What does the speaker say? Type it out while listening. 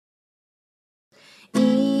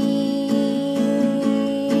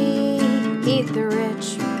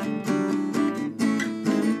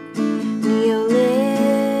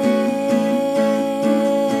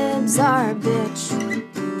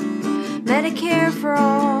I care for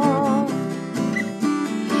all.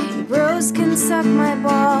 You bros can suck my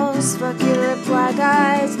balls. Fuck your reply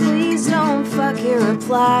guys. Please don't fuck your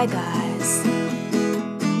reply guys.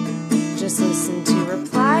 Just listen to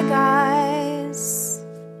Reply Guys.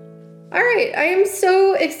 All right, I am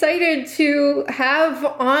so excited to have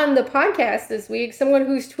on the podcast this week someone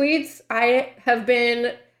whose tweets I have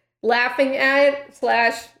been laughing at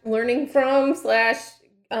 / learning from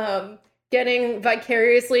 / getting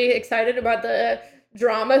vicariously excited about the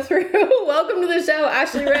drama through. Welcome to the show,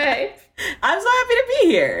 Ashley Ray. I'm so happy to be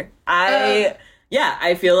here. I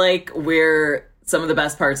feel like we're some of the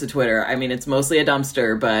best parts of Twitter. I mean, it's mostly a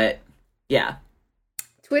dumpster, but yeah.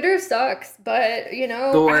 Twitter sucks, but, you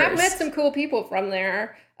know, I have met some cool people from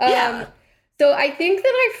there. So I think that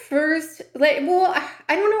I first, I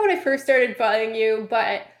don't know when I first started following you,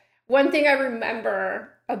 but one thing I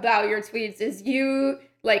remember about your tweets is you,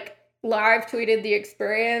 live tweeted the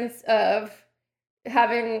experience of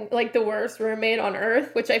having, the worst roommate on earth,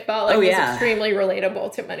 which I felt was extremely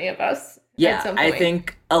relatable to many of us. Yeah, I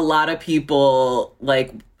think a lot of people,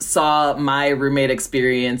 saw my roommate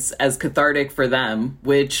experience as cathartic for them,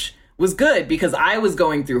 which was good because I was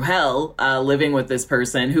going through hell living with this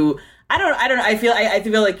person who I don't know. I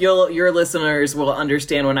feel like your listeners will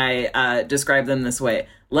understand when I describe them this way.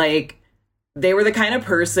 They were the kind of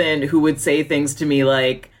person who would say things to me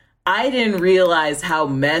like, I didn't realize how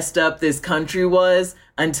messed up this country was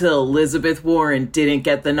until Elizabeth Warren didn't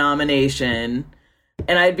get the nomination.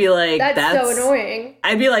 And I'd be like, that's so annoying.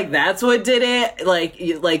 I'd be like, that's what did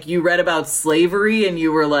it? You read about slavery and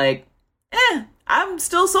you were like, I'm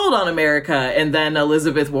still sold on America. And then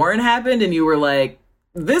Elizabeth Warren happened and you were like,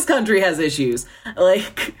 this country has issues.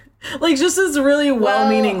 Just this really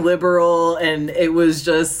well-meaning liberal. And it was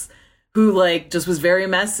just who just was very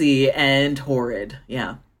messy and horrid.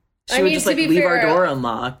 Yeah. She would just leave our door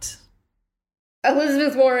unlocked.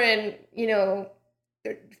 Elizabeth Warren,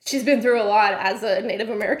 she's been through a lot as a Native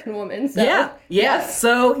American woman. So, yeah.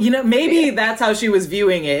 So, maybe that's how she was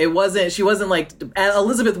viewing it. She wasn't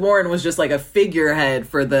Elizabeth Warren was just a figurehead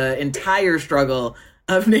for the entire struggle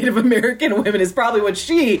of Native American women is probably what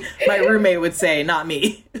my roommate would say, not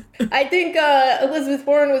me. I think Elizabeth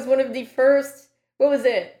Warren was one of the first,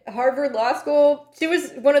 Harvard Law School? She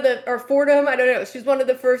was or Fordham, I don't know. She was one of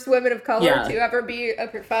the first women of color to ever be a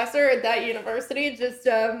professor at that university. Just,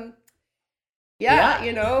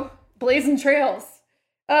 blazing trails.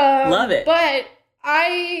 Love it. But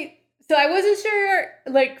I wasn't sure,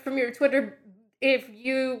 from your Twitter, if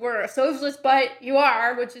you were a socialist, but you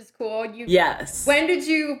are, which is cool. Yes. When did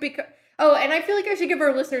you become... Oh, and I feel like I should give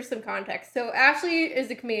our listeners some context. So Ashley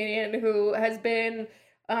is a comedian who has been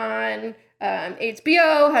on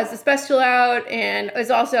HBO, has a special out, and is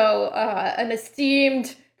also an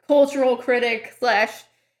esteemed cultural critic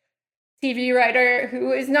 / TV writer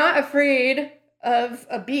who is not afraid of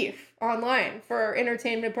a beef online for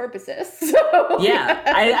entertainment purposes. So,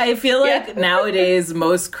 I feel like nowadays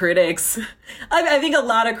most critics, I think a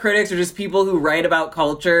lot of critics are just people who write about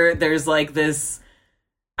culture. There's this,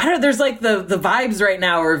 there's the vibes right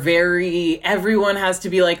now are very, everyone has to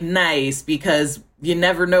be nice because you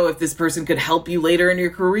never know if this person could help you later in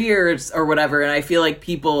your career or whatever. And I feel like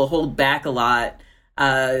people hold back a lot.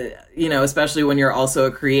 Especially when you're also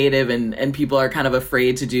a creative and people are kind of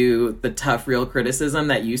afraid to do the tough, real criticism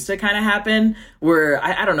that used to kind of happen where,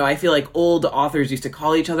 I don't know, I feel like old authors used to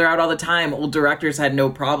call each other out all the time. Old directors had no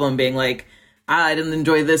problem being like, I didn't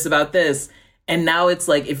enjoy this about this. And now it's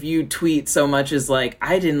if you tweet so much as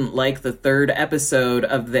I didn't like the 3rd episode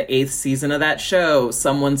of the 8th season of that show,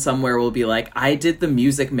 someone somewhere will be like, I did the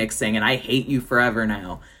music mixing and I hate you forever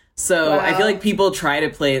now. So I feel like people try to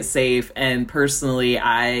play it safe, and personally,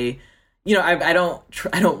 I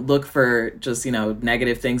don't look for just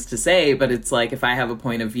negative things to say, but it's if I have a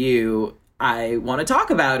point of view, I want to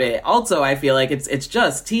talk about it. Also, I feel like it's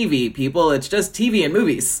just TV, people. It's just TV and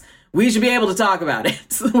movies. We should be able to talk about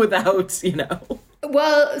it without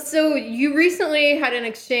Well, so you recently had an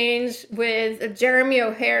exchange with Jeremy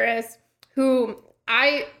O'Harris, who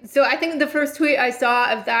I think the first tweet I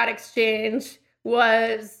saw of that exchange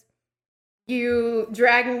was you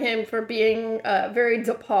dragging him for being very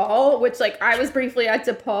DePaul, which I was briefly at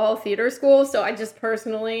DePaul Theater School, so I just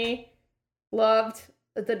personally loved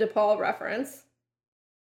the DePaul reference.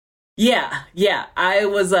 Yeah. I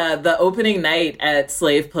was the opening night at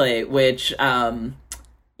Slave Play, which I'm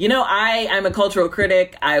a cultural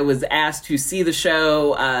critic. I was asked to see the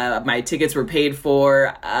show. My tickets were paid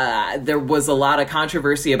for. There was a lot of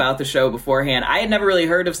controversy about the show beforehand. I had never really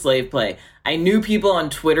heard of Slave Play. I knew people on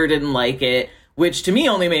Twitter didn't like it, which to me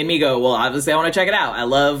only made me go, well, obviously I want to check it out. I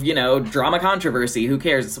love, drama controversy. Who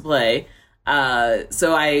cares? It's a play.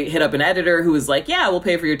 So I hit up an editor who was like, yeah, we'll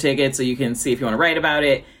pay for your ticket so you can see if you want to write about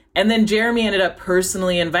it. And then Jeremy ended up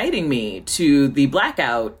personally inviting me to the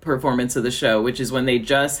blackout performance of the show, which is when they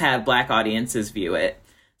just have Black audiences view it.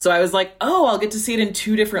 So I was like, oh, I'll get to see it in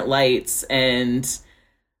 2 different lights. And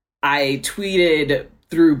I tweeted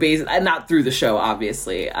through not through the show,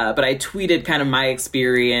 obviously, but I tweeted kind of my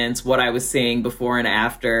experience, what I was seeing before and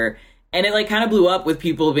after. And it like kind of blew up with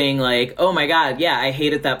people being like, oh my God, yeah, I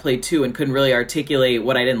hated that play too and couldn't really articulate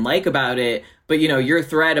what I didn't like about it. But, you know, your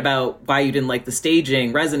thread about why you didn't like the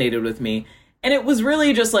staging resonated with me. And it was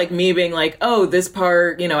really just like me being like, oh, this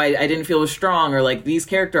part, you know, I didn't feel was strong, or like these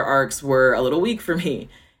character arcs were a little weak for me.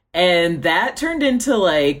 And that turned into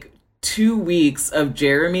like 2 weeks of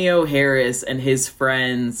Jeremy O. Harris and his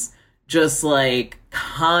friends just like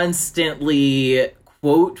constantly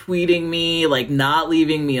quote tweeting me, like not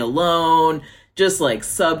leaving me alone, just like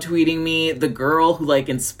subtweeting me. The girl who like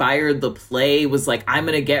inspired the play was like, I'm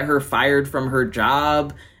gonna get her fired from her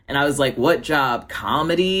job. And I was like, what job?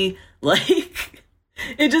 Comedy? Like,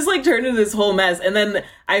 it just like turned into this whole mess. And then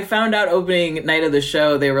I found out opening night of the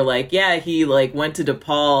show, they were like, yeah, he like went to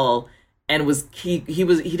DePaul and was he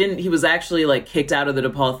was actually like kicked out of the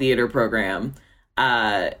DePaul theater program.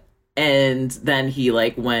 And then he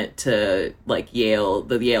like went to like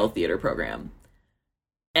the Yale theater program.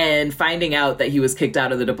 And finding out that he was kicked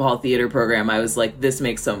out of the DePaul theater program, I was like, this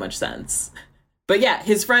makes so much sense. But yeah,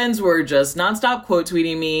 his friends were just nonstop quote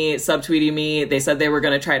tweeting me, subtweeting me. They said they were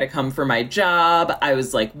going to try to come for my job. I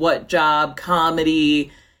was like, what job?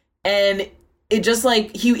 Comedy. And it just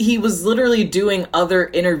like, he was literally doing other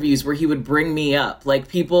interviews where he would bring me up. Like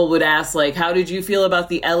people would ask like, how did you feel about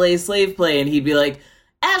the LA slave play? And he'd be like,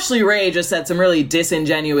 Ashley Ray just said some really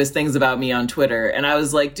disingenuous things about me on Twitter. And I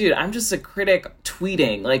was like, dude, I'm just a critic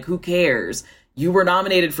tweeting. Like, who cares? You were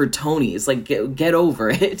nominated for Tonys. Like, get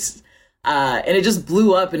over it. And it just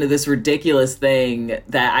blew up into this ridiculous thing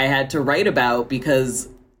that I had to write about because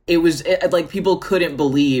like people couldn't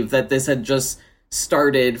believe that this had just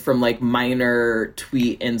started from like minor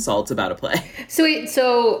tweet insults about a play.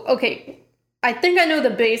 So, okay. I think I know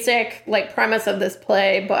the basic like premise of this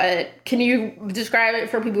play, but can you describe it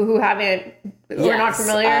for people who are not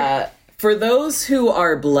familiar? For those who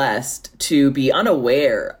are blessed to be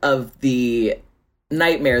unaware of the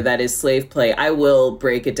nightmare that is slave play, I will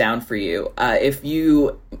break it down for you. If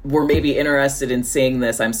you were maybe interested in seeing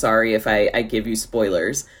this, I'm sorry if I give you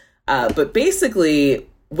spoilers. But basically,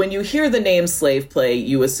 when you hear the name slave play,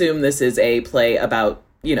 you assume this is a play about,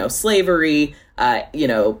 you know, slavery,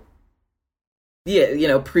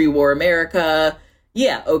 pre-war America.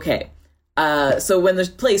 Yeah, okay. So when the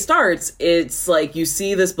play starts, it's like you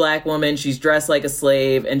see this Black woman, she's dressed like a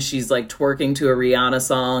slave, and she's like twerking to a Rihanna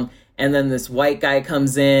song. And then this white guy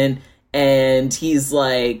comes in and he's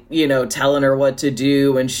like, you know, telling her what to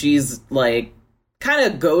do. And she's like kind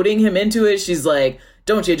of goading him into it. She's like,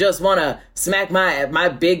 don't you just want to smack my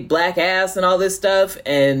big black ass and all this stuff?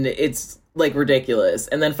 And it's like ridiculous.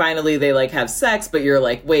 And then finally they like have sex, but you're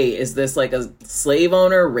like, wait, is this like a slave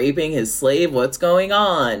owner raping his slave? What's going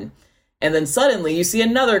on? And then suddenly you see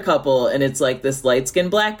another couple and it's like this light-skinned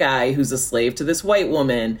black guy who's a slave to this white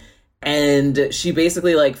woman. And she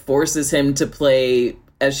basically like forces him to play,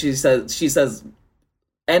 as she says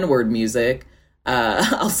N-word music.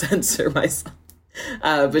 I'll censor myself.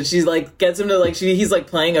 But she's like gets him to like, he's like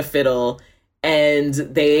playing a fiddle. And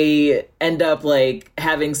they end up like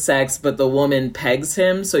having sex, but the woman pegs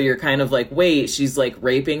him. So you're kind of like, wait, she's like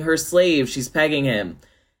raping her slave. She's pegging him.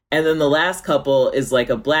 And then the last couple is like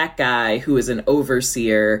a black guy who is an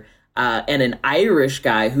overseer and an Irish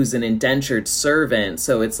guy who's an indentured servant.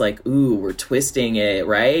 So it's like, ooh, we're twisting it,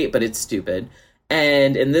 right? But it's stupid.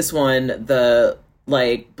 And in this one, the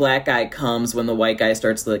like black guy comes when the white guy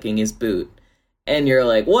starts licking his boot. And you're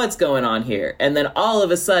like, what's going on here? And then all of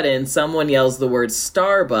a sudden, someone yells the word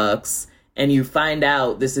Starbucks, and you find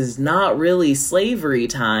out this is not really slavery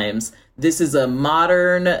times. This is a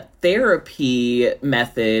modern therapy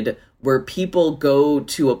method where people go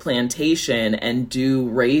to a plantation and do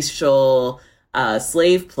racial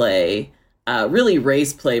slave play, really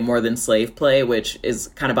race play more than slave play, which is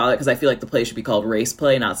kind of bothersome because I feel like the play should be called race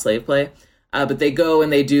play, not slave play. But they go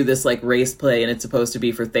and they do this like race play and it's supposed to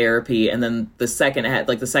be for therapy. And then the second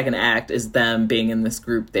act is them being in this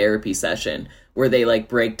group therapy session where they like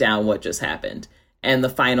break down what just happened. And the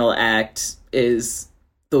final act is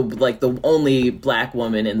the only black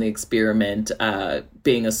woman in the experiment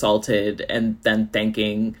being assaulted and then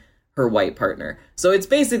thanking her white partner. So it's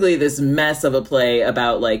basically this mess of a play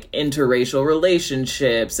about like interracial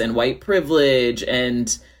relationships and white privilege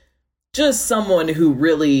and just someone who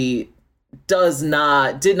really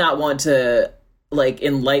did not want to like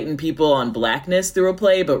enlighten people on blackness through a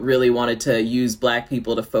play, but really wanted to use Black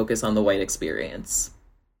people to focus on the white experience.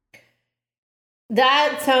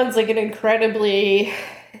 That sounds like an incredibly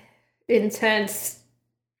intense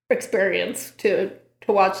experience to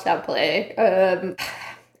watch that play.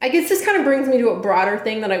 I guess this kind of brings me to a broader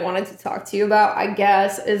thing that I wanted to talk to you about, I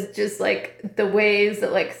guess, is just like the ways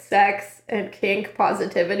that like sex and kink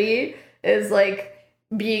positivity is like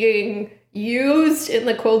being used in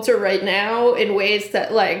the culture right now in ways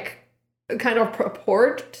that like kind of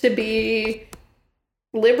purport to be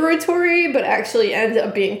liberatory, but actually end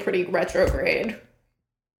up being pretty retrograde.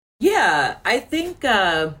 Yeah, I think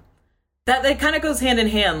that kind of goes hand in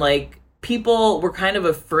hand. Like, people were kind of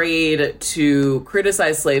afraid to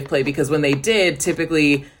criticize slave play because when they did,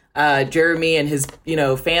 typically Jeremy and his,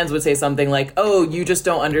 fans would say something like, oh, you just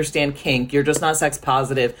don't understand kink. You're just not sex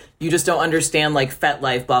positive. You just don't understand like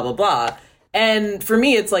FetLife, blah, blah, blah. And for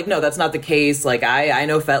me, it's like, no, that's not the case. Like, I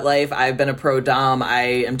know FetLife. I've been a pro dom. I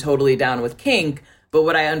am totally down with kink. But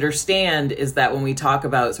what I understand is that when we talk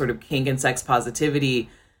about sort of kink and sex positivity,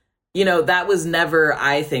 that was never,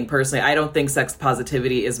 I think personally, I don't think sex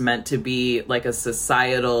positivity is meant to be like a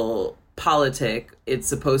societal politic. It's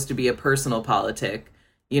supposed to be a personal politic.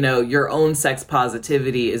 Your own sex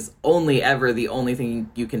positivity is only ever the only thing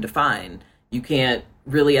you can define. You can't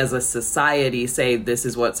really, as a society, say this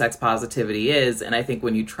is what sex positivity is. And I think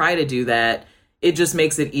when you try to do that, it just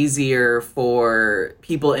makes it easier for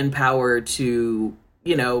people in power to,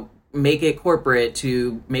 make it corporate,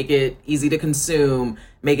 to make it easy to consume,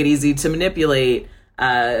 make it easy to manipulate,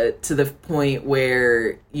 to the point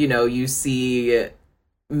where, you see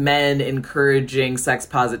men encouraging sex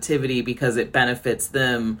positivity because it benefits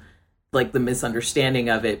them, like the misunderstanding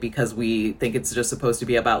of it, because we think it's just supposed to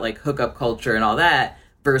be about like hookup culture and all that,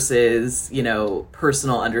 versus,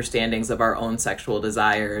 personal understandings of our own sexual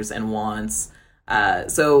desires and wants.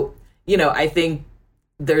 So, I think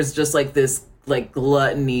there's just like this like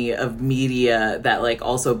gluttony of media that like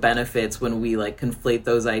also benefits when we like conflate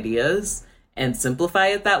those ideas and simplify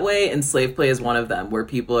it that way. And slave play is one of them, where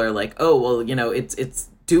people are like, oh, well, it's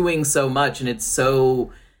doing so much and it's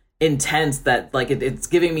so intense that like it's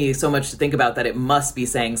giving me so much to think about that it must be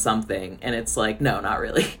saying something. And it's like, no, not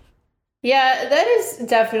really. Yeah, that is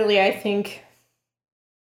definitely, I think,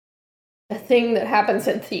 a thing that happens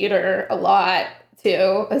in theater a lot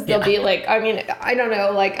too, is they'll be like, I mean, I don't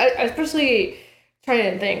know, like, especially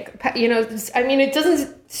trying to think, it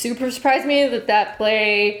doesn't super surprise me that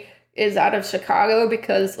play is out of Chicago,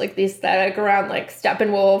 because like the aesthetic around like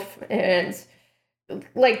Steppenwolf and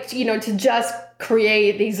like, to just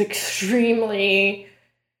create these extremely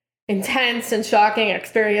intense and shocking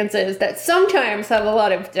experiences that sometimes have a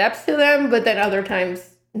lot of depth to them, but then other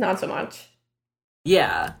times not so much.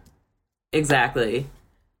 Yeah, exactly.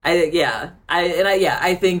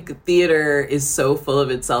 I think theater is so full of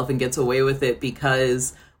itself and gets away with it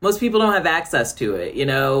because most people don't have access to it.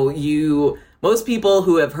 Most people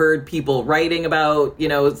who have heard people writing about,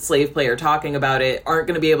 slave play or talking about it aren't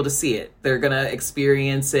going to be able to see it. They're going to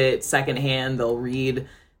experience it secondhand.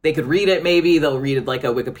 They could read it, maybe they'll read like a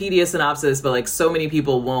Wikipedia synopsis, but like so many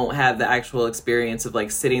people won't have the actual experience of like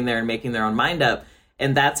sitting there and making their own mind up.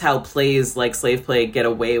 And that's how plays like slave play get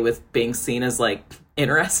away with being seen as like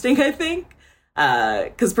interesting, I think.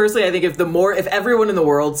 Because personally, I think if everyone in the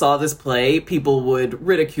world saw this play, people would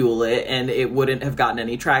ridicule it and it wouldn't have gotten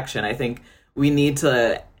any traction. I think we need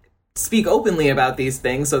to speak openly about these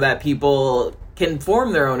things so that people can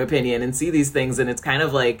form their own opinion and see these things. And it's kind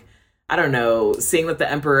of like, I don't know, seeing that the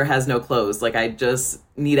emperor has no clothes. Like, I just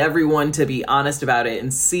need everyone to be honest about it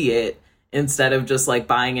and see it, instead of just like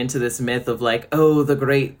buying into this myth of like, oh, the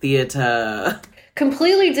great theater.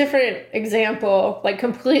 Completely different example, like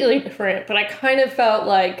completely different. But I kind of felt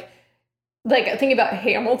like thinking about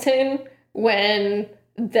Hamilton, when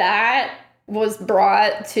that was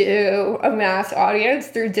brought to a mass audience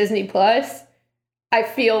through Disney Plus. I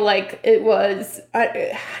feel like it was,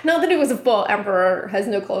 not that it was a full Emperor Has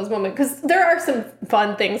No Clothes moment, because there are some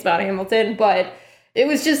fun things about Hamilton, but it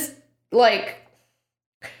was just like,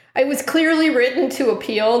 it was clearly written to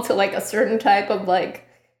appeal to like a certain type of like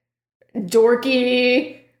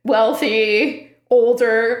dorky, wealthy,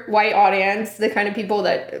 older white audience, the kind of people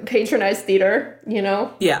that patronize theater,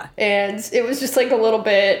 Yeah. And it was just like a little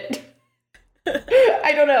bit,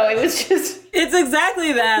 I don't know, it was just... It's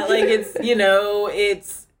exactly that. Like, it's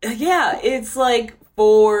like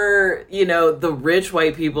for, the rich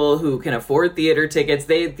white people who can afford theater tickets,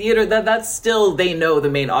 that's still, they know the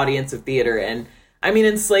main audience of theater. And I mean,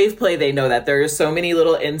 in slave play, they know that there are so many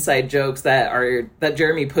little inside jokes that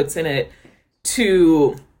Jeremy puts in it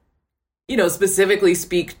to, specifically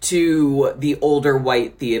speak to the older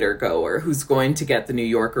white theater goer who's going to get the New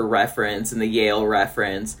Yorker reference and the Yale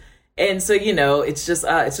reference. And so, it's just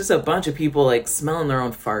a bunch of people like smelling their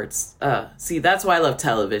own farts. See, that's why I love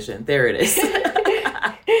television. There it is.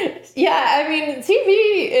 Yeah, I mean,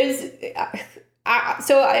 TV is...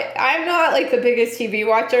 I'm not like the biggest TV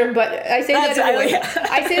watcher, but I say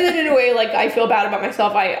that in a way like I feel bad about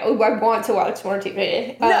myself. I want to watch more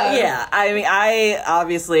TV. I mean, I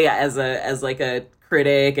obviously as a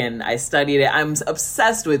critic, and I studied it. I'm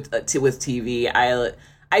obsessed with TV. I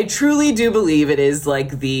truly do believe it is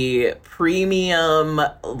like the premium,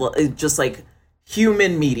 just like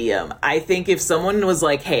human medium. I think if someone was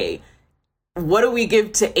like, hey, what do we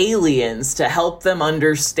give to aliens to help them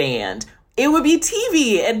understand? It would be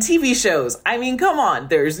TV and TV shows. I mean, come on.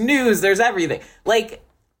 There's news. There's everything. Like,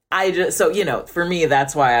 for me,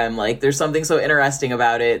 that's why I'm like, there's something so interesting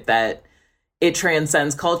about it that it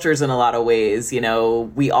transcends cultures in a lot of ways.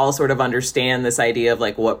 We all sort of understand this idea of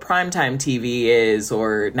like what primetime TV is,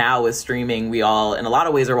 or now with streaming, we all in a lot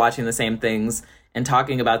of ways are watching the same things and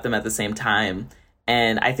talking about them at the same time.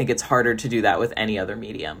 And I think it's harder to do that with any other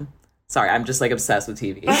medium. Sorry, I'm just like obsessed with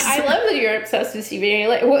TV. I love that you're obsessed with TV.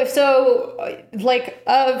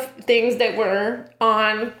 Of things that were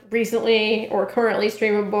on recently or currently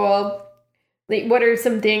streamable, like, what are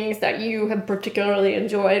some things that you have particularly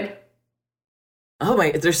enjoyed? Oh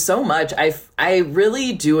my, there's so much. I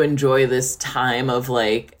really do enjoy this time of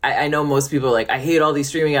like, I know most people are like, I hate all these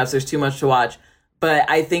streaming apps, there's too much to watch. But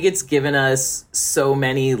I think it's given us so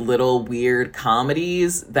many little weird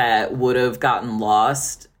comedies that would have gotten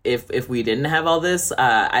lost if we didn't have all this.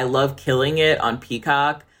 I love Killing It on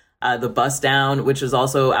Peacock. The Bust Down, which is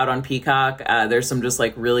also out on Peacock. There's some just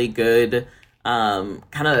like really good kind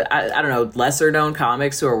of, I don't know, lesser known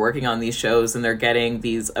comics who are working on these shows, and they're getting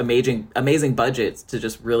these amazing budgets to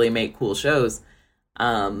just really make cool shows.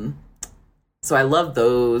 So I love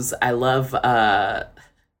those. I love I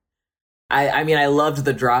loved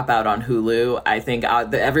The Dropout on Hulu. I think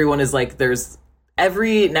everyone is like,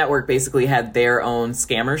 every network basically had their own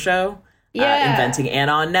scammer show. Yeah. Inventing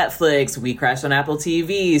Anna on Netflix, We Crashed on Apple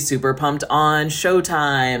TV, Super Pumped on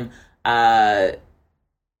Showtime, The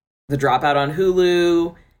Dropout on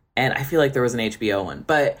Hulu, and I feel like there was an HBO one.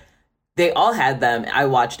 But they all had them. I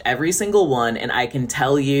watched every single one, and I can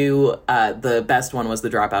tell you the best one was The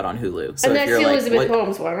Dropout on Hulu. So and that's the Elizabeth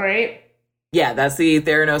Holmes one, right? Yeah, that's the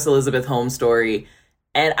Theranos Elizabeth Holmes story.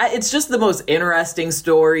 And it's just the most interesting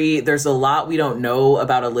story. There's a lot we don't know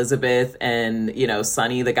about Elizabeth and,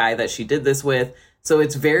 Sonny, the guy that she did this with. So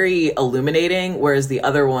it's very illuminating, whereas the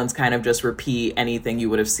other ones kind of just repeat anything you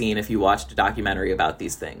would have seen if you watched a documentary about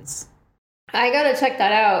these things. I gotta check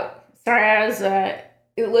that out. Sorry, I was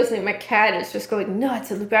listening. My cat is just going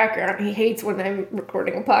nuts in the background. He hates when I'm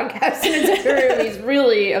recording a podcast in his room. He's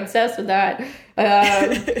really obsessed with that. Yeah,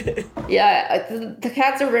 the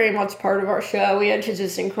cats are very much part of our show. We had to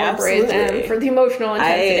just incorporate them for the emotional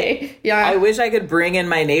intensity. I wish I could bring in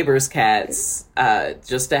my neighbors' cats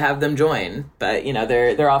just to have them join, but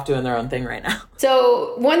they're off doing their own thing right now.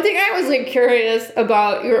 So one thing I was like curious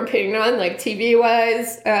about your opinion on, like TV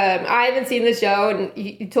wise, I haven't seen the show, and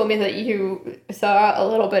you told me that you saw a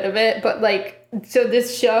little bit of it, but like, so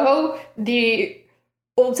this show, The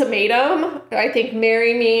Ultimatum, I think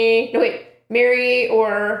Marry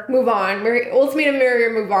or Move On. Ultimatum, Marry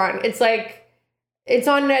or Move On. It's like, it's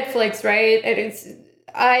on Netflix, right? And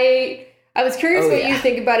I was curious what you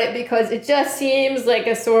think about it, because it just seems like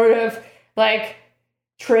a sort of like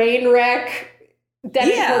train wreck that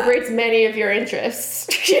incorporates many of your interests.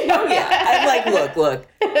 I'm like, look.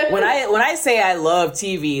 When I say I love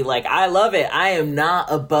TV, like, I love it. I am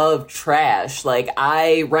not above trash. Like,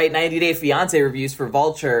 I write 90 Day Fiancé reviews for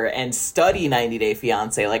Vulture and study 90 Day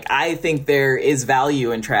Fiancé. Like, I think there is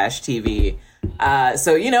value in trash TV.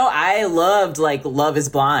 So I loved like Love Is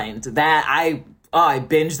Blind. That I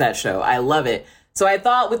binged that show. I love it. So I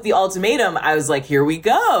thought with The Ultimatum, I was like, here we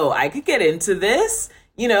go. I could get into this.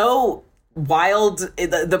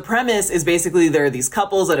 The premise is basically there are these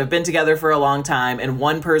couples that have been together for a long time, and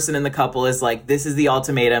one person in the couple is like, this is the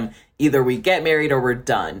ultimatum. Either we get married or we're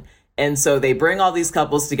done. And so they bring all these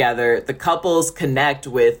couples together. The couples connect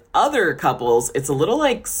with other couples. It's a little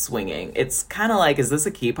like swinging. It's kind of like, is this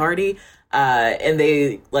a key party? And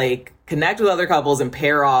they like connect with other couples and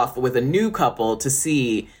pair off with a new couple to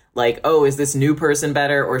see like, oh, is this new person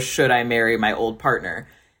better, or should I marry my old partner?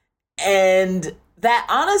 And that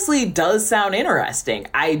honestly does sound interesting.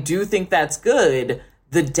 I do think that's good.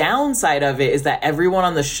 The downside of it is that everyone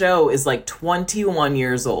on the show is like 21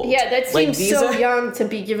 years old. Yeah, that seems young to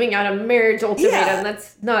be giving out a marriage ultimatum. Yeah.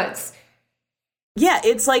 That's nuts. Yeah,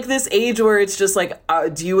 it's like this age where it's just like,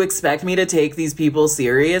 do you expect me to take these people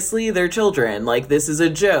seriously? They're children. Like, this is a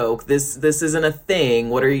joke. This isn't a thing.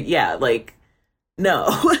 What are you? Yeah, like, no.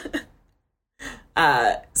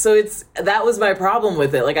 So that was my problem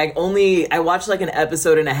with it. Like, I watched like an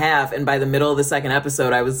episode and a half, and by the middle of the second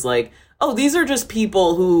episode, I was like, oh, these are just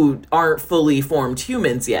people who aren't fully formed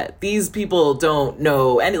humans yet. These people don't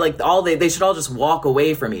know any, like, they should all just walk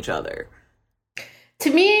away from each other.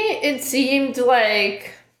 To me, it seemed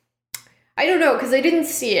like, I don't know, because I didn't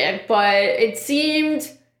see it, but it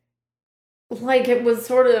seemed like it was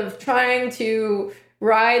sort of trying to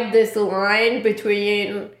ride this line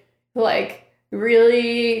between, like,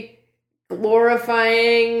 really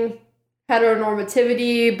glorifying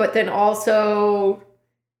heteronormativity, but then also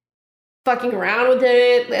fucking around with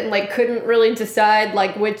it, and, like, couldn't really decide,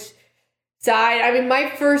 like, which side. I mean, my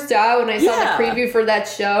first thought when I saw the preview for that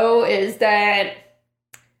show is that,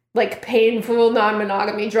 like, painful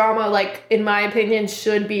non-monogamy drama, like, in my opinion,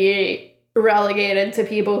 should be relegated to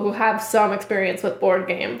people who have some experience with board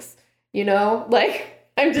games, you know? Like,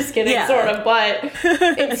 I'm just kidding, sort of, but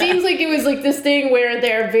it seems like it was, like, this thing where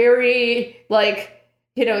they're very, like,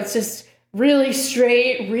 you know, it's just really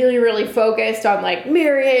straight, really, really focused on, like,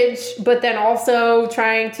 marriage, but then also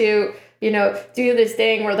trying to, you know, do this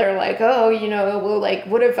thing where they're like, oh, you know, well, like,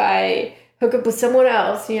 what if I hook up with someone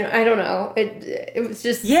else? You know, I don't know. It was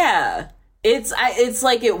just... Yeah. It's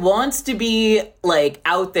like it wants to be, like,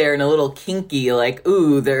 out there and a little kinky, like,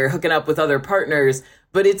 ooh, they're hooking up with other partners,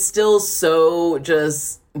 but it's still so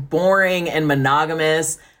just boring and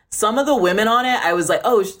monogamous. Some of the women on it, I was like,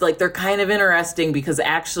 oh, like, they're kind of interesting because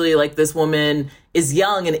actually, like, this woman is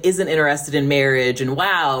young and isn't interested in marriage, and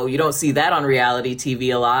wow, you don't see that on reality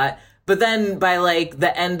TV a lot. But then by, like,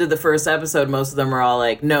 the end of the first episode, most of them are all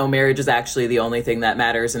like, no, marriage is actually the only thing that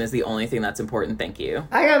matters and is the only thing that's important. Thank you.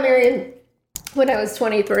 I got married when I was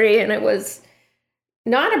 23, and it was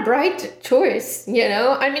not a bright choice, you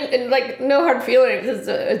know? I mean, and, like, no hard feelings.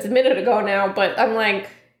 It's a minute ago now, but I'm like,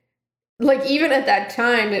 even at that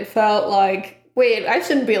time, it felt like, wait, I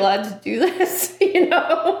shouldn't be allowed to do this, you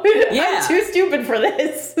know? Yeah. I'm too stupid for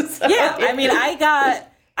this. So, yeah, I mean,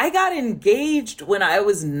 I got engaged when I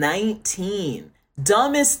was 19.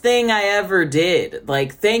 Dumbest thing I ever did.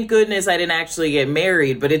 Like, thank goodness I didn't actually get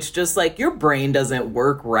married, but it's just like your brain doesn't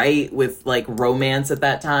work right with, like, romance at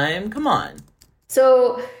that time. Come on.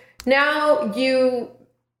 So now you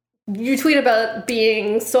tweet about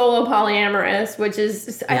being solo polyamorous, which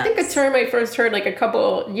is, I think, a term I first heard, like, a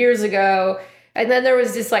couple years ago. And then there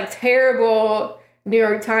was this, like, terrible New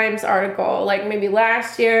York Times article, like, maybe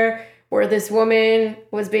last year, where this woman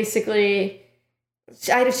was basically,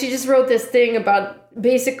 she just wrote this thing about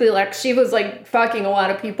basically, like, she was, like, fucking a lot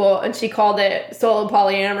of people, and she called it solo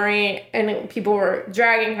polyamory, and people were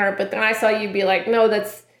dragging her. But then I saw you be like, no,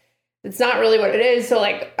 that's not really what it is. So,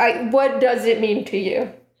 like, what does it mean to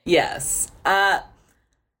you? Yes.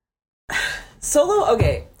 Solo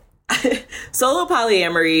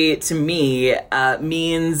polyamory to me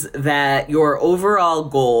means that your overall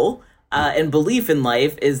goal and belief in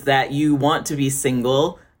life is that you want to be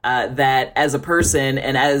single, that as a person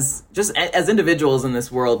and as individuals in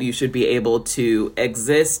this world, you should be able to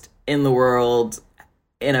exist in the world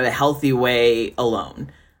in a healthy way alone.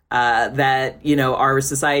 That, you know, our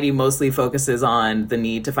society mostly focuses on the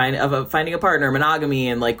need to finding a partner, monogamy,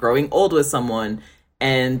 and, like, growing old with someone.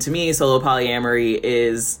 And to me, solo polyamory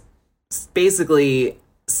is basically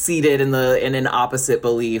seated in an opposite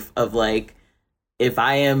belief of, like, if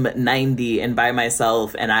I am 90 and by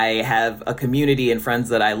myself and I have a community and friends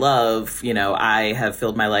that I love, you know, I have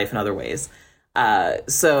filled my life in other ways.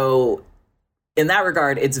 So in that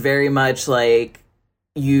regard, it's very much like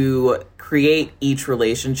you create each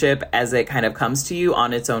relationship as it kind of comes to you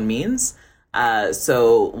on its own means.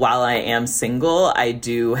 So while I am single, I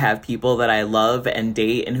do have people that I love and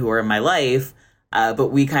date and who are in my life.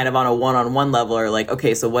 But we kind of on a one-on-one level are like,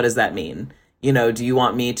 okay, so what does that mean? You know, do you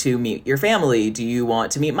want me to meet your family? Do you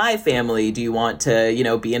want to meet my family? Do you want to, you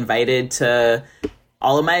know, be invited to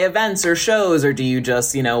all of my events or shows? Or do you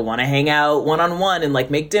just, you know, want to hang out one-on-one and,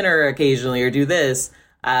 like, make dinner occasionally or do this?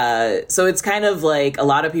 So it's kind of like a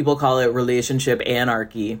lot of people call it relationship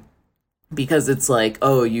anarchy because it's like,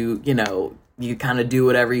 oh, you know, you kind of do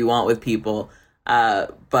whatever you want with people.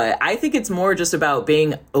 But I think it's more just about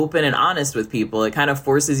being open and honest with people. It kind of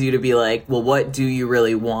forces you to be like, well, what do you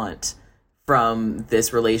really want from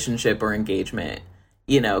this relationship or engagement?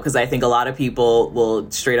 You know, because I think a lot of people will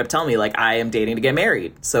straight up tell me, like, I am dating to get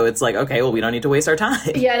married. So it's like, okay, well, we don't need to waste our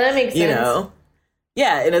time. Yeah, that makes sense. You know?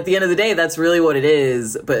 Yeah, and at the end of the day, that's really what it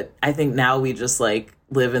is. But I think now we just, like,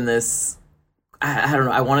 live in this I don't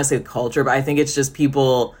know, I want to say culture, but I think it's just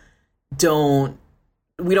people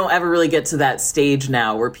we don't ever really get to that stage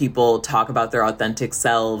now where people talk about their authentic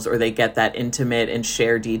selves or they get that intimate and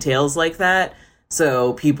share details like that.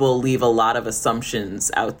 So people leave a lot of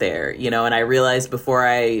assumptions out there, you know, and I realized before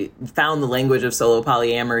I found the language of solo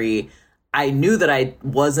polyamory, I knew that I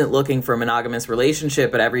wasn't looking for a monogamous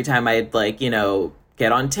relationship, but every time I'd like, you know,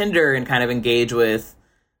 get on Tinder and kind of engage with,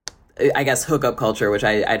 I guess, hookup culture, which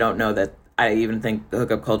I don't know that I even think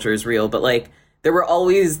hookup culture is real, but like, there were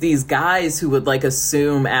always these guys who would like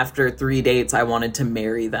assume after 3 dates I wanted to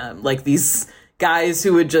marry them. Like these guys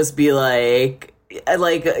who would just be like,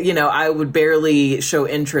 you know, I would barely show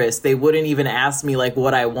interest. They wouldn't even ask me like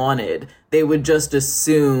what I wanted. They would just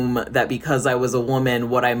assume that because I was a woman,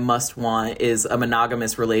 what I must want is a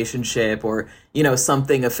monogamous relationship or, you know,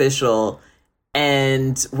 something official.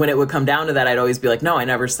 And when it would come down to that, I'd always be like, no, I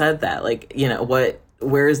never said that. Like, you know,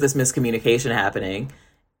 where is this miscommunication happening?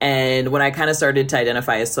 And when I kind of started to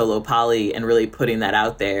identify as solo poly and really putting that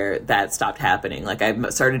out there, that stopped happening. Like I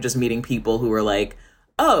started just meeting people who were like,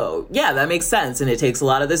 oh, yeah, that makes sense. And it takes a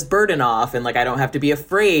lot of this burden off. And like, I don't have to be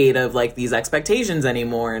afraid of like these expectations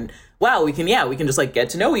anymore. And wow, we can just like get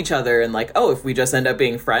to know each other. And like, oh, if we just end up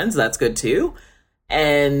being friends, that's good too.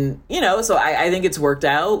 And, you know, so I think it's worked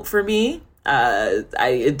out for me.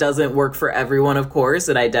 It doesn't work for everyone, of course.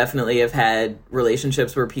 And I definitely have had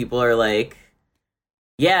relationships where people are like,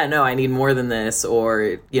 yeah, no, I need more than this,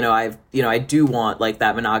 or, I do want like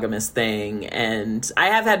that monogamous thing. And I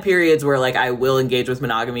have had periods where like I will engage with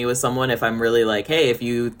monogamy with someone if I'm really like, hey, if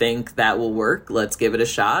you think that will work, let's give it a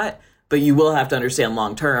shot. But you will have to understand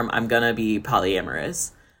long term, I'm gonna be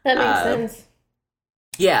polyamorous. That makes sense.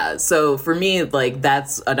 Yeah, so for me, like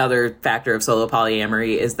that's another factor of solo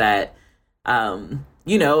polyamory is that I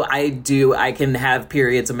can have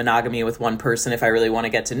periods of monogamy with one person if I really want to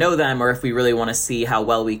get to know them or if we really want to see how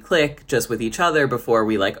well we click just with each other before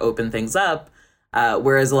we like open things up.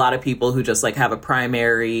 Whereas a lot of people who just like have a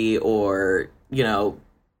primary or, you know,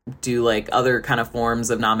 do like other kind of forms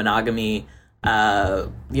of non-monogamy, a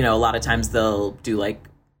lot of times they'll do like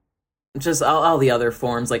just all the other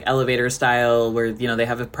forms like elevator style where, you know, they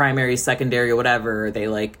have a primary, secondary, or whatever. Or they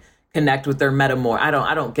like connect with their metamor. I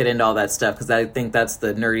don't get into all that stuff because I think that's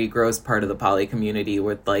the nerdy, gross part of the poly community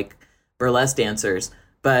with like burlesque dancers.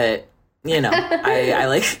 But you know, I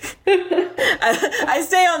like I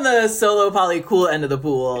stay on the solo poly cool end of the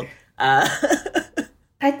pool. I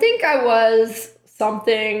think I was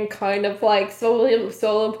something kind of like solo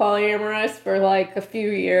polyamorous for like a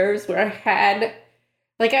few years where I had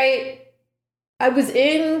like I was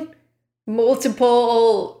in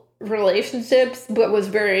multiple relationships but was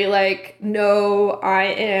very like, no, I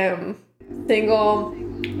am single,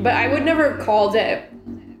 but I would never called it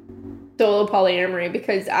solo polyamory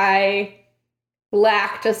because I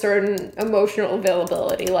lacked a certain emotional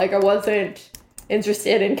availability. Like I wasn't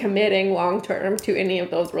interested in committing long term to any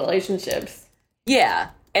of those relationships. Yeah,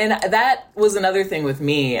 and that was another thing with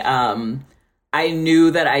me. I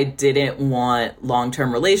knew that I didn't want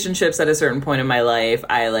long-term relationships at a certain point in my life.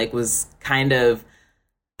 I like was kind of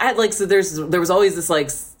so there was always this like,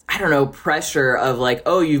 I don't know, pressure of like,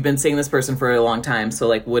 oh, you've been seeing this person for a long time, so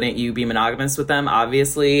like wouldn't you be monogamous with them,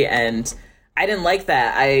 obviously? And I didn't like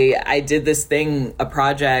that. I did this thing, a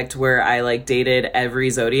project where I like dated every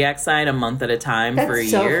zodiac sign a month at a time for a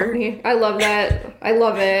year. Funny. I love that. I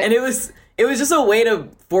love it. And it was just a way to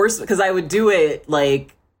force, because I would do it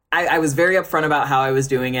like I was very upfront about how I was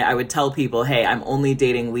doing it. I would tell people, hey, I'm only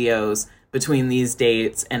dating Leos between these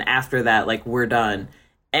dates, and after that, like, we're done.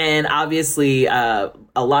 And obviously, a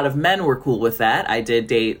lot of men were cool with that. I did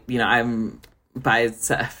date, you know, I'm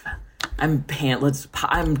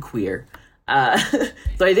queer.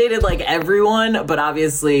 So I dated like everyone, but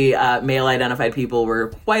obviously male identified people were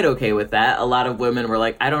quite okay with that. A lot of women were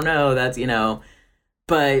like, I don't know, that's, you know,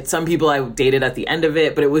 but some people I dated at the end of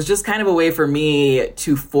it, but it was just kind of a way for me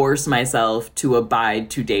to force myself to abide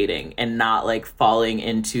to dating and not like falling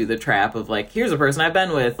into the trap of like, here's a person I've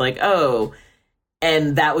been with, like, oh.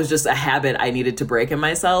 And that was just a habit I needed to break in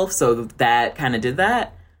myself. So that kind of did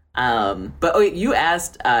that. But you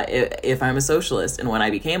asked if I'm a socialist and when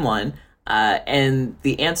I became one. And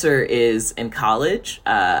the answer is in college.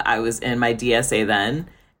 I was in my DSA then.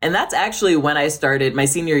 And that's actually when I started my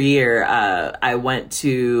senior year. I went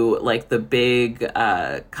to like the big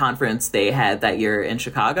conference they had that year in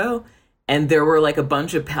Chicago. And there were like a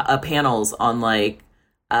bunch of panels on like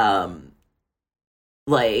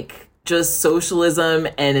just socialism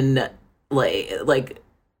and like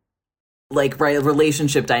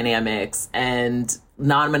relationship dynamics and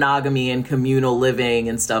non-monogamy and communal living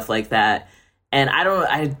and stuff like that. And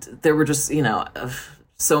there were just,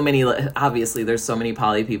 so many, obviously there's so many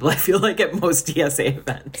poly people, I feel like, at most DSA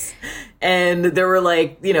events. And there were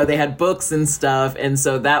like, they had books and stuff. And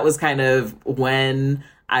so that was kind of when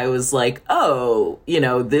I was like, oh,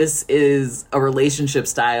 this is a relationship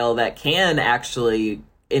style that can actually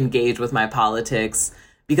engage with my politics,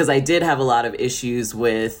 because I did have a lot of issues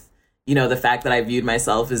with, the fact that I viewed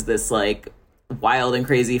myself as this like wild and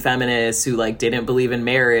crazy feminist who like didn't believe in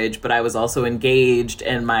marriage, but I was also engaged,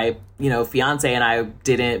 and my, fiance and I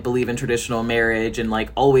didn't believe in traditional marriage, and like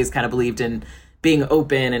always kind of believed in being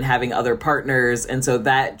open and having other partners. And so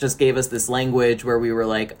that just gave us this language where we were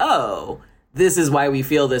like, oh, this is why we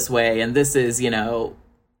feel this way. And this is, this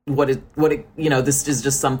is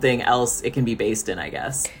just something else it can be based in, I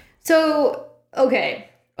guess. So, okay,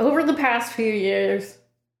 over the past few years,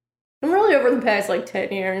 and really over the past like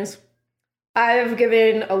 10 years, I've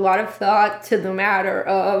given a lot of thought to the matter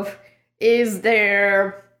of, is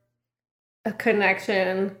there a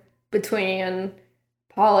connection between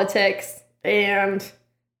politics and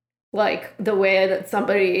like the way that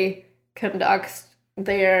somebody conducts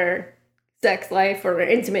their sex life or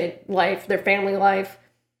intimate life, their family life?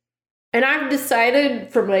 And I've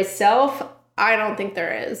decided for myself, I don't think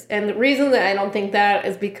there is. And the reason that I don't think that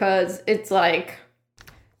is because it's like,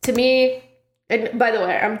 to me, and by the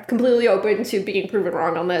way, I'm completely open to being proven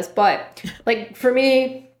wrong on this, but like for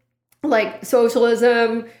me, like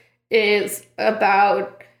socialism is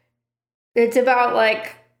about, it's about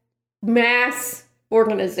like mass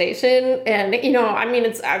organization. And,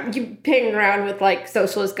 it's, you hang around with like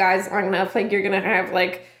socialist guys long enough, like you're going to have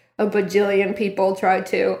like a bajillion people try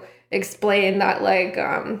to explain that like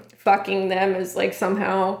fucking them is like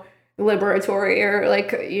somehow liberatory or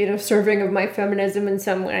like, serving of my feminism in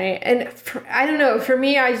some way. And I don't know, for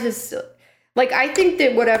me, I just like, I think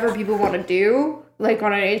that whatever people want to do, like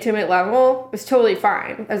on an intimate level, is totally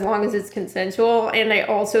fine as long as it's consensual. And I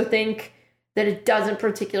also think that it doesn't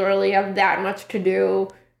particularly have that much to do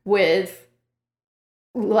with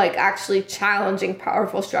like actually challenging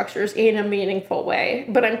powerful structures in a meaningful way.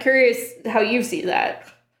 But I'm curious how you see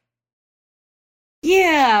that.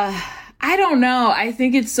 Yeah, I don't know. I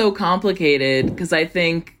think it's so complicated because I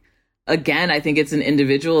think it's an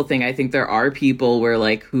individual thing. I think there are people where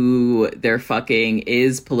like who they're fucking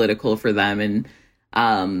is political for them. And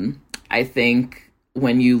I think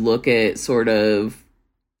when you look at sort of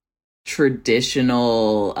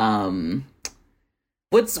traditional,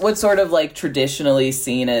 what's sort of like traditionally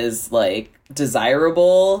seen as like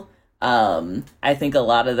desirable, I think a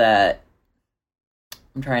lot of that,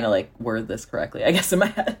 I'm trying to like word this correctly, I guess, in my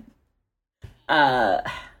head.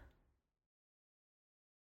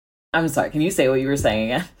 I'm sorry, can you say what you were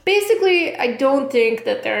saying again? Basically, I don't think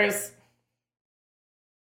that there's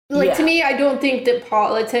to me, I don't think that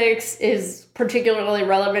politics is particularly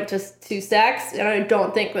relevant to sex, and I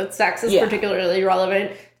don't think that sex is particularly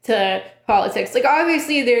relevant to politics. Like,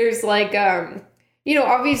 obviously, there's like,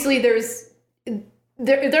 obviously there's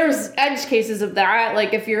edge cases of that.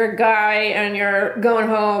 Like, if you're a guy and you're going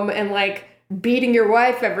home and like beating your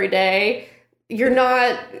wife every day, you're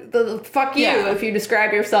not fuck you if you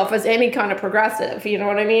describe yourself as any kind of progressive. You know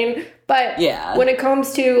what I mean? But when it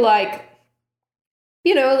comes to like,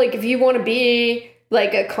 like if you want to be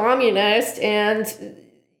like a communist and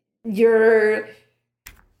you're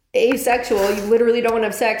asexual, you literally don't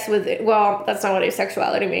have sex with, well, that's not what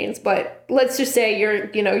asexuality means, but let's just say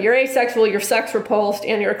you're asexual, you're sex repulsed,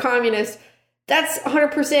 and you're a communist, that's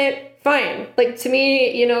 100% fine. Like, to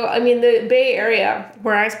me, the Bay Area,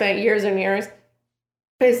 where I spent years and years,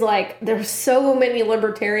 is like, there's so many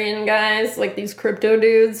libertarian guys, like these crypto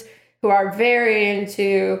dudes, who are very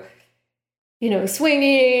into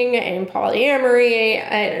swinging and polyamory,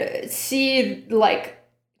 and see like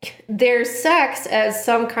their sex as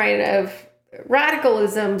some kind of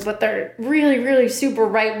radicalism, but they're really, really super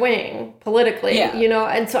right wing politically,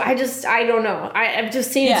 and so I don't know. I've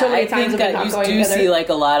just seen so many times of it not going together. You do see like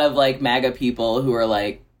a lot of like MAGA people who are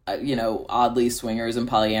like, oddly swingers and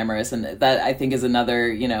polyamorous, and that I think is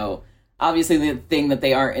another, obviously the thing that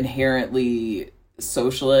they aren't inherently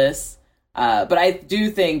socialists, but I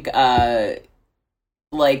do think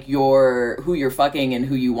like who you're fucking and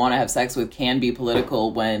who you want to have sex with can be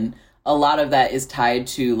political when a lot of that is tied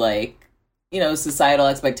to like, societal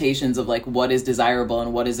expectations of like what is desirable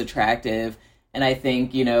and what is attractive. And I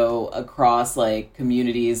think, across like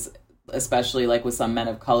communities, especially like with some men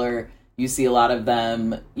of color, you see a lot of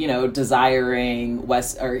them, desiring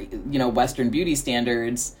Western beauty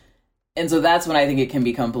standards. And so that's when I think it can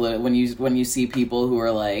become political, when you see people who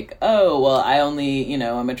are like, oh, well, I only, you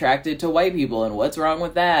know, I'm attracted to white people, and what's wrong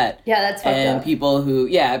with that? Yeah, that's fucked and up. people who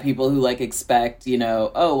like expect, you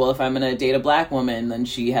know, oh, well, if I'm gonna date a black woman, then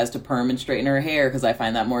she has to perm and straighten her hair because I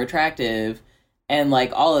find that more attractive, and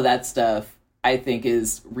like all of that stuff I think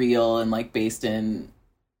is real and like based in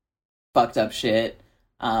fucked up shit.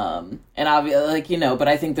 And obviously, like, you know, but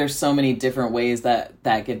I think there's so many different ways that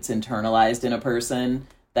gets internalized in a person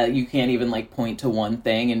that you can't even like point to one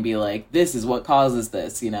thing and be like, this is what causes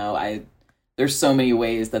this, you know. There's so many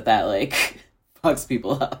ways that like fucks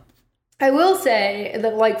people up. I will say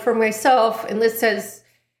that, like, for myself, and this has,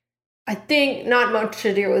 I think, not much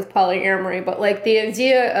to do with polyamory, but like the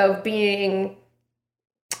idea of being,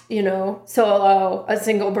 you know, solo, a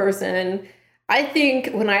single person, I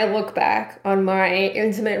think when I look back on my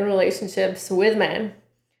intimate relationships with men,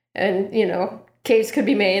 and, you know, case could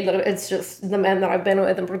be made that it's just the men that I've been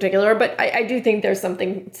with in particular, but I do think there's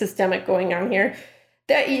something systemic going on here.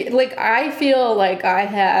 That, like, I feel like I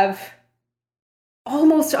have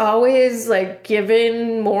almost always, like,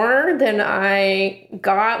 given more than I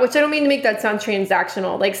got, which I don't mean to make that sound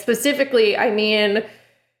transactional. Like, specifically, I mean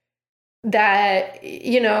that,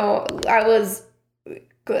 you know, I was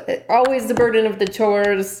always the burden of the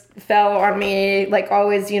chores fell on me, like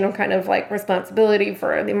always, you know, kind of like responsibility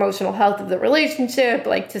for the emotional health of the relationship,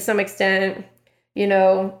 like to some extent, you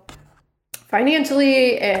know,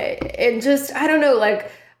 financially, and just, I don't know,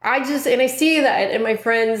 like and I see that in my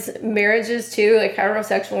friends' marriages too, like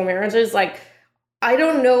heterosexual marriages. Like, I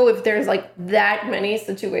don't know if there's like that many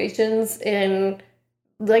situations in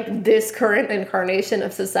like this current incarnation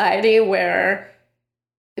of society where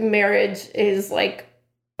marriage is like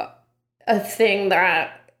a thing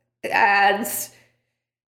that adds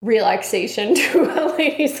relaxation to a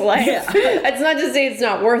lady's life. Yeah. It's not to say it's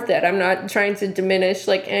not worth it. I'm not trying to diminish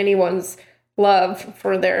like anyone's love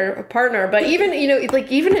for their partner, but even, you know,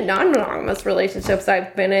 like even in non-monogamous relationships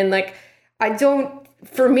I've been in, like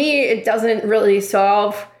for me, it doesn't really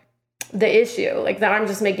solve the issue, like that I'm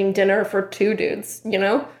just making dinner for two dudes, you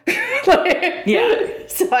know? Like, yeah.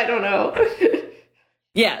 So I don't know.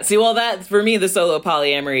 Yeah, see, well, that, for me, the solo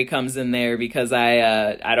polyamory comes in there because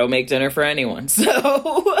I don't make dinner for anyone, so...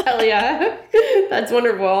 Hell yeah. That's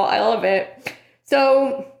wonderful. I love it.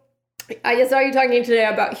 So, I just saw you talking today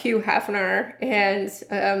about Hugh Hefner, and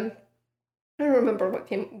I don't remember what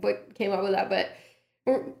came up with that, but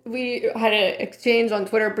we had an exchange on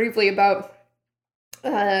Twitter briefly about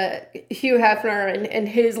Hugh Hefner and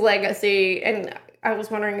his legacy, and I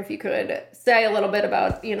was wondering if you could say a little bit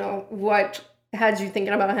about, you know, what had you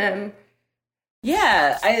thinking about him?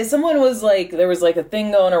 Yeah, someone was like, there was like a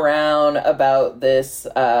thing going around about this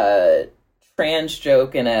trans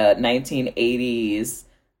joke in a 1980s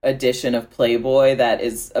edition of Playboy that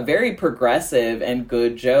is a very progressive and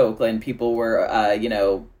good joke, and people were, you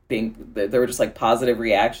know, there were just like positive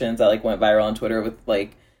reactions that like went viral on Twitter with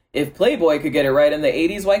like, if Playboy could get it right in the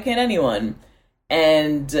 80s, why can't anyone?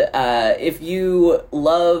 And if you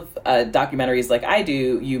love documentaries like I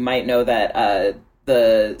do, you might know that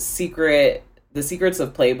the Secrets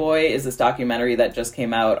of Playboy is this documentary that just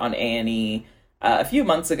came out on A&E a few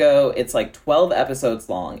months ago. It's like 12 episodes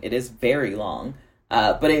long. It is very long,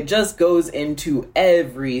 but it just goes into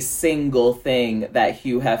every single thing that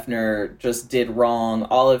Hugh Hefner just did wrong,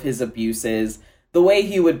 all of his abuses, the way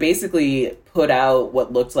he would basically put out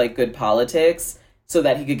what looked like good politics so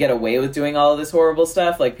that he could get away with doing all of this horrible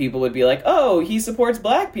stuff. Like, people would be like, oh, he supports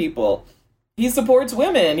black people. He supports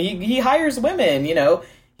women. He hires women, you know.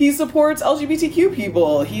 He supports LGBTQ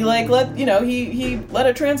people. He, like, he let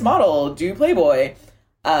a trans model do Playboy.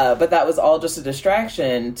 But that was all just a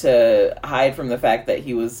distraction to hide from the fact that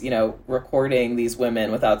he was, you know, recording these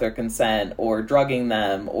women without their consent or drugging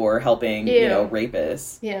them or helping, you know,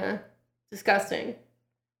 rapists. Yeah. Disgusting.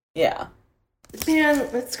 Yeah. Man,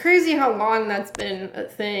 it's crazy how long that's been a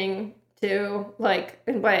thing, too. Like,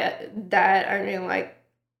 and by that, I mean, like,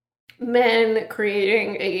 men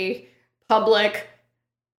creating a public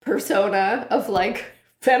persona of, like,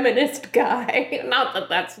 feminist guy. Not that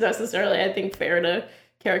that's necessarily, I think, fair to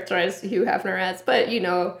characterize Hugh Hefner as, but, you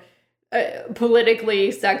know,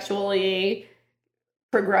 politically, sexually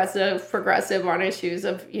progressive on issues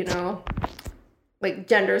of, you know, like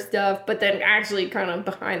gender stuff, but then actually kind of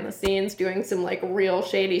behind the scenes doing some like real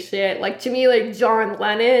shady shit. Like, to me, like John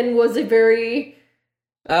Lennon was a very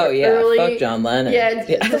early, fuck John Lennon. Yeah,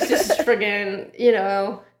 it's just friggin', you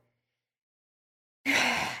know,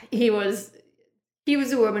 he was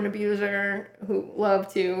a woman abuser who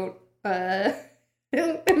loved to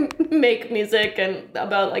make music and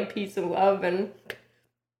about like peace and love and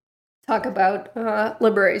talk about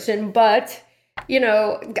liberation, but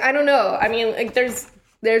I don't know. I mean, like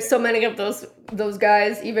there's so many of those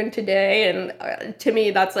guys even today, and to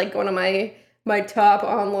me, that's like one of my top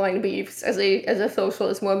online beefs as a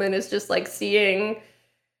socialist woman is just like seeing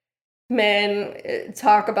men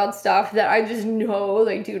talk about stuff that I just know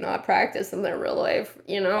they do not practice in their real life,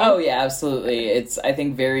 Oh yeah, absolutely. It's, I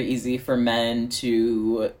think, very easy for men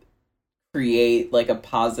to create like a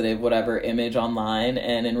positive whatever image online,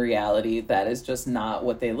 and in reality that is just not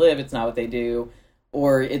what they live, it's not what they do.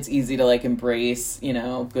 Or it's easy to like embrace,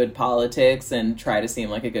 good politics and try to seem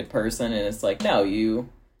like a good person, and it's like, no, you're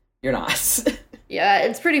not. Yeah,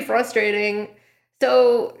 it's pretty frustrating.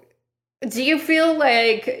 So do you feel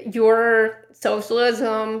like your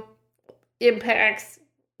socialism impacts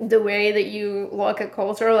the way that you look at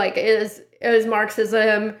culture? Like, is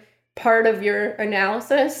Marxism part of your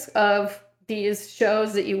analysis of these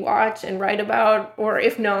shows that you watch and write about? Or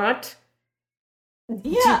if not?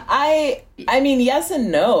 Yeah, I mean, yes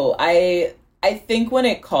and no. I think when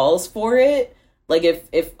it calls for it, like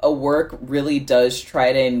if a work really does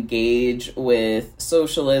try to engage with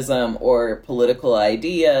socialism or political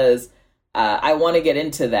ideas, I want to get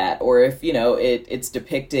into that. Or if, it's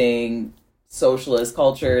depicting socialist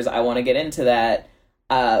cultures, I want to get into that.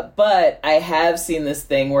 But I have seen this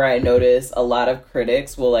thing where I notice a lot of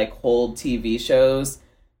critics will like hold TV shows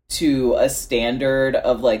to a standard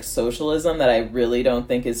of like socialism that I really don't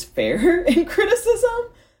think is fair in criticism.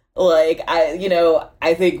 Like,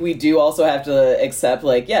 I think we do also have to accept,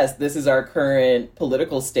 like, yes, this is our current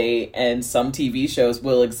political state, and some TV shows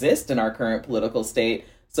will exist in our current political state.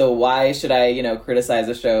 So why should I, criticize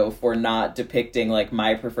a show for not depicting like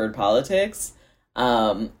my preferred politics?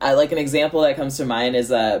 I like an example that comes to mind is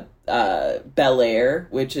Bel-Air,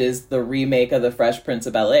 which is the remake of the Fresh Prince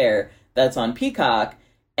of Bel-Air that's on Peacock.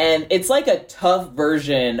 And it's like a tough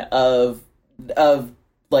version of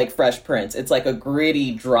like Fresh Prince. It's like a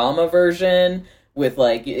gritty drama version with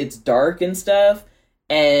like, it's dark and stuff.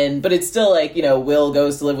 But it's still like, Will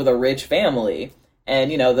goes to live with a rich family. And,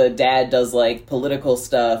 the dad does like political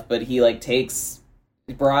stuff, but he like takes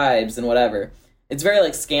bribes and whatever. It's very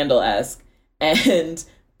like Scandal-esque. And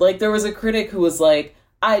like there was a critic who was like,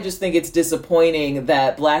 I just think it's disappointing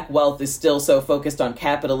that Black wealth is still so focused on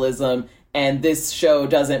capitalism, and this show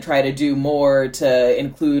doesn't try to do more to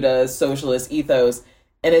include a socialist ethos.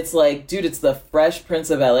 And it's like, dude, it's the Fresh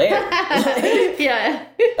Prince of Bel-Air. Like, yeah.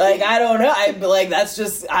 Like, I don't know. That's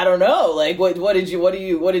just, I don't know. Like, what did you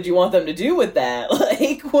want them to do with that?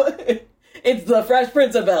 Like, what? It's the Fresh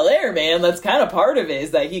Prince of Bel-Air, man. That's kind of part of it,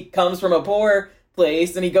 is that he comes from a poor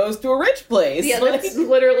place and he goes to a rich place. Yeah, that's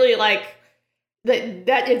literally like,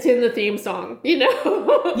 that it's in the theme song,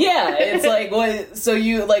 Yeah, it's like, what? So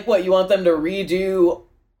you like what? You want them to redo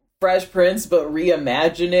Fresh Prince, but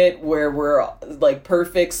reimagine it where we're like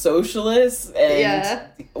perfect socialists? And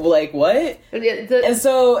like what? And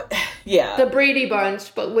so, yeah, the Brady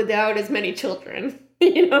Bunch, but without as many children.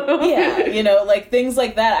 Yeah, like things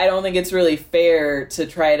like that. I don't think it's really fair to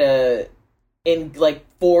try to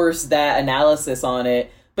force that analysis on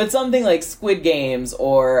it. But something like Squid Games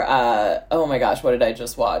or, oh my gosh, what did I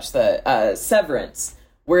just watch? The Severance,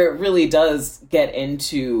 where it really does get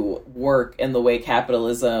into work and the way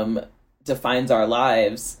capitalism defines our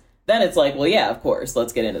lives, then it's like, well, yeah, of course,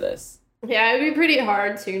 let's get into this. Yeah, it'd be pretty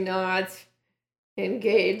hard to not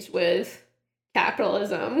engage with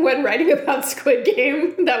capitalism when writing about Squid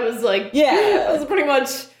Game. That was like, that was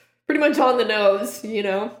pretty much on the nose,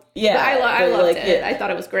 Yeah, but I loved it. I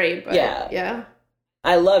thought it was great, but yeah.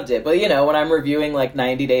 I loved it, but when I'm reviewing like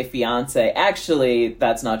 90 Day Fiancé, actually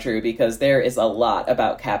that's not true, because there is a lot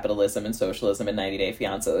about capitalism and socialism in 90 Day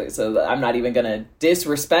Fiancé. So I'm not even gonna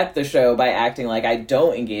disrespect the show by acting like I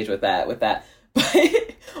don't engage with that. But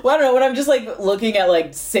well, I don't know, when I'm just like looking at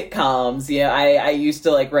like sitcoms, I used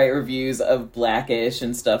to like write reviews of Blackish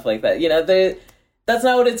and stuff like that. That's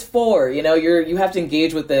not what it's for. You have to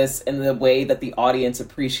engage with this in the way that the audience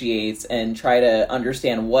appreciates and try to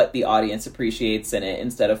understand what the audience appreciates in it,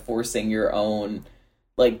 instead of forcing your own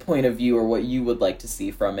like point of view or what you would like to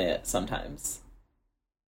see from it sometimes.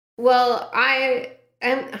 Well, I'm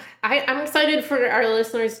excited for our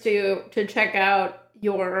listeners to check out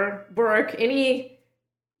your work. Any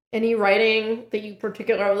writing that you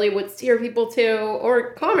particularly would steer people to,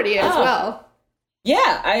 or comedy as well?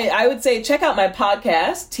 Yeah, I would say check out my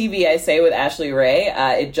podcast, TV I Say with Ashley Ray.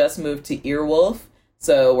 It just moved to Earwolf.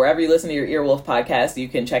 So wherever you listen to your Earwolf podcast, you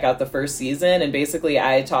can check out the first season. And basically,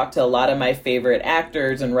 I talk to a lot of my favorite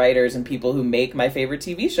actors and writers and people who make my favorite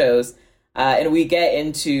TV shows And we get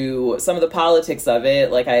into some of the politics of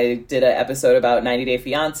it. Like, I did an episode about 90 Day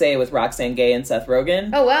Fiancé with Roxane Gay and Seth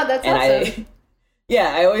Rogen. Oh, wow, that's awesome.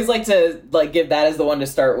 I always like to, like, give that as the one to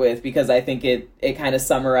start with, because I think it kind of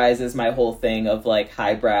summarizes my whole thing of, like,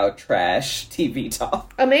 highbrow trash TV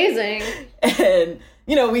talk. Amazing. And,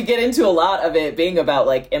 you know, we get into a lot of it being about,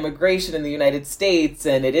 like, immigration in the United States,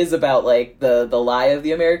 and it is about, like, the lie of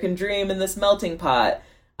the American dream in this melting pot.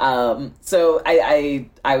 So I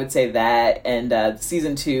would say that, and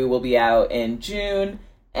season 2 will be out in June,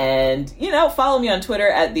 and, you know, follow me on Twitter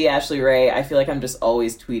at the Ashley Ray. I feel like I'm just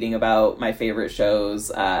always tweeting about my favorite shows.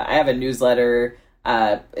 I have a newsletter.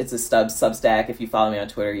 It's a Substack. If you follow me on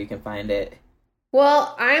Twitter, you can find it.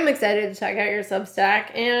 Well, I'm excited to check out your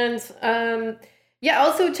Substack, and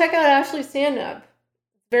also check out Ashley's stand-up.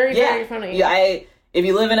 Very funny. Yeah, if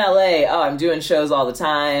you live in LA, I'm doing shows all the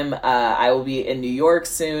time. I will be in New York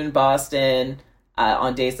soon, Boston,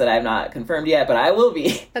 on dates that I have not confirmed yet, but I will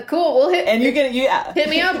be. Cool. We'll hit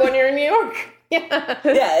me up when you're in New York.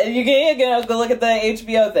 Yeah, you can go look at the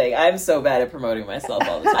HBO thing. I'm so bad at promoting myself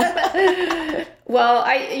all the time. Well,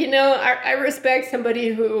 I respect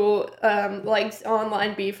somebody who likes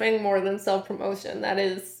online beefing more than self-promotion. That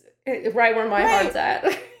is right where my heart's at.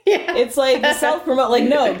 Yeah. It's like self-promote. Like,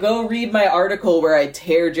 no, go read my article where I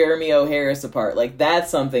tear Jeremy O. Harris apart. Like, that's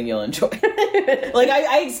something you'll enjoy. Like,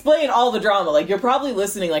 I explain all the drama. Like, you're probably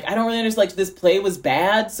listening, like, I don't really understand, like, this play was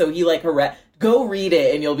bad, so he, like, go read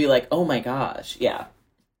it, and you'll be like, oh my gosh, yeah.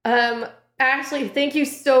 Ashley, thank you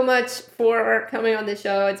so much for coming on the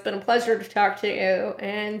show. It's been a pleasure to talk to you.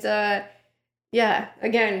 And,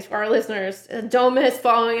 again, to our listeners, don't miss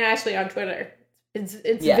following Ashley on Twitter. It's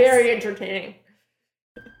very entertaining.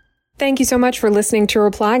 Thank you so much for listening to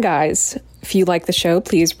Reply Guys. If you like the show,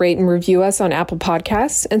 please rate and review us on Apple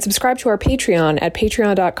Podcasts and subscribe to our Patreon at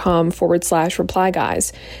patreon.com/Reply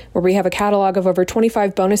Guys, where we have a catalog of over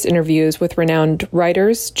 25 bonus interviews with renowned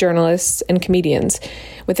writers, journalists, and comedians,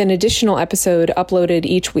 with an additional episode uploaded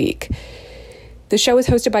each week. The show is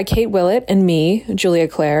hosted by Kate Willett and me, Julia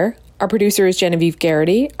Clare. Our producer is Genevieve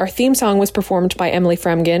Garrity. Our theme song was performed by Emily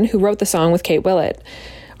Fremgen, who wrote the song with Kate Willett.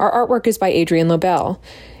 Our artwork is by Adrian Lobel.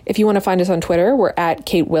 If you want to find us on Twitter, we're at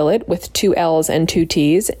Kate Willett with 2 L's and 2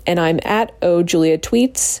 T's, and I'm at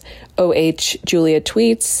OJuliaTweets,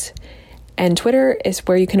 OHJuliaTweets, and Twitter is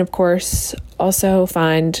where you can, of course, also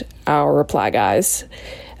find our Reply Guys.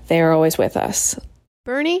 They are always with us.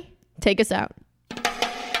 Bernie, take us out.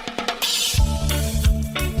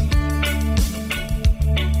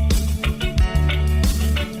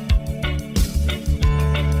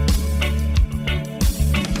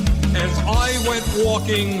 I went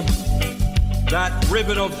walking that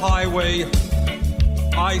ribbon of highway.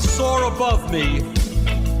 I saw above me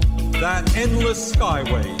that endless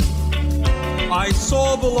skyway. I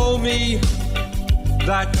saw below me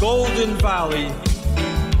that golden valley.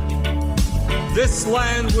 This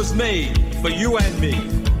land was made for you and me.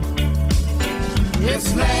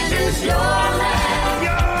 This land is your land.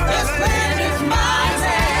 This land is mine.